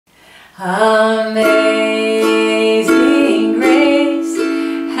Amazing grace,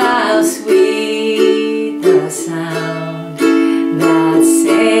 how sweet the sound that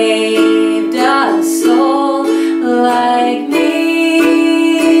saved a soul like me.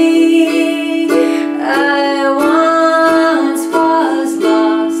 I once was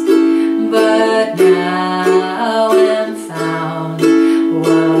lost, but now am found.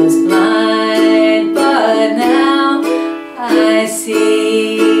 Was blind, but now I see.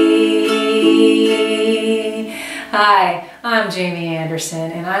 Hi, I'm Jamie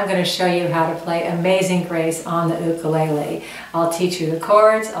Anderson, and I'm going to show you how to play Amazing Grace on the ukulele. I'll teach you the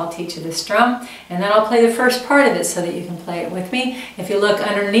chords, I'll teach you the strum, and then I'll play the first part of it so that you can play it with me. If you look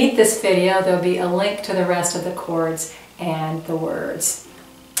underneath this video, there'll be a link to the rest of the chords and the words.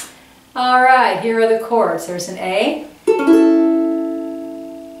 Alright, here are the chords. There's an A,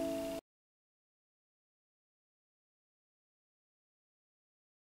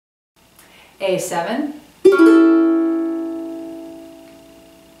 A7,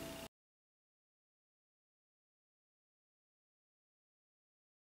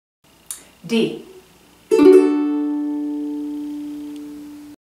 D,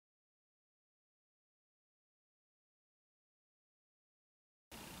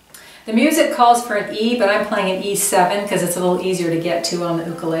 the music calls for an E, but I'm playing an E7 because it's a little easier to get to on the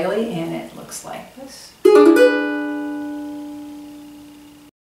ukulele, and it looks like this.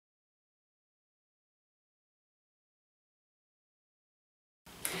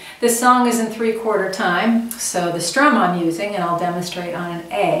 This song is in 3/4 time, so the strum I'm using, and I'll demonstrate on an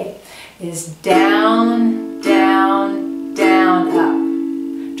A, is down, down, down, up.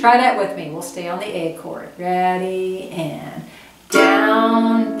 Try that with me. We'll stay on the A chord. Ready, and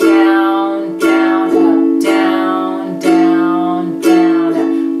down, down, down, up, down, down, down, up.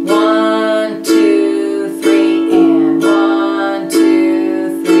 1, 2, 3, and 1,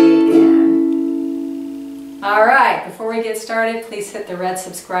 2, 3, and. All right, before we get started, please hit the red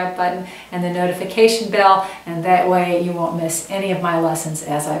subscribe button and the notification bell, and that way you won't miss any of my lessons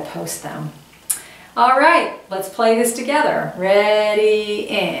as I post them. All right, let's play this together. Ready,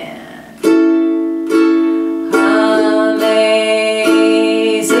 and.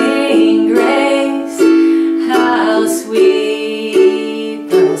 Amazing grace, how sweet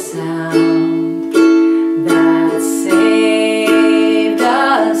the sound that saved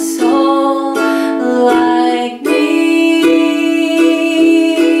a soul like me.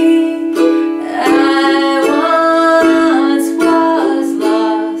 I once was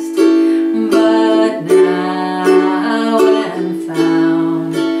lost, but now am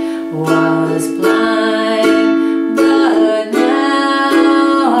found. Was blind, but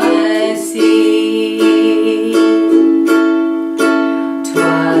now I see.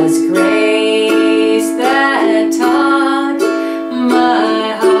 'Twas grace that taught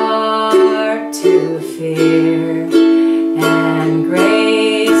my heart to fear, and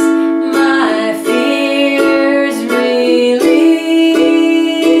grace my fears relieved.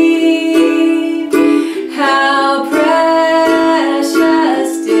 How precious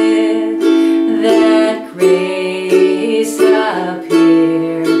did that grace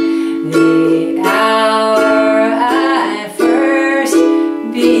appear the hour I first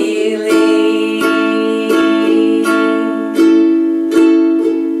believed.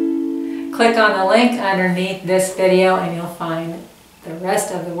 Click on the link underneath this video and you'll find the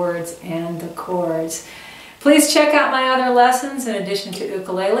rest of the words and the chords. Please check out my other lessons. In addition to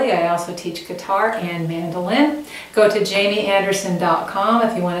ukulele, I also teach guitar and mandolin. Go to jamieanderson.com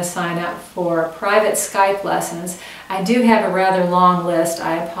if you want to sign up for private Skype lessons. I do have a rather long list.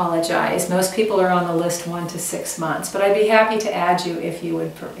 I apologize. Most people are on the list 1 to 6 months, but I'd be happy to add you if you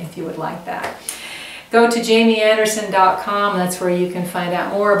would like that. Go to jamieanderson.com. That's where you can find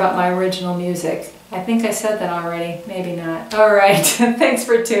out more about my original music. I think I said that already. Maybe not. All right. Thanks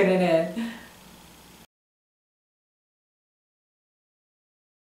for tuning in.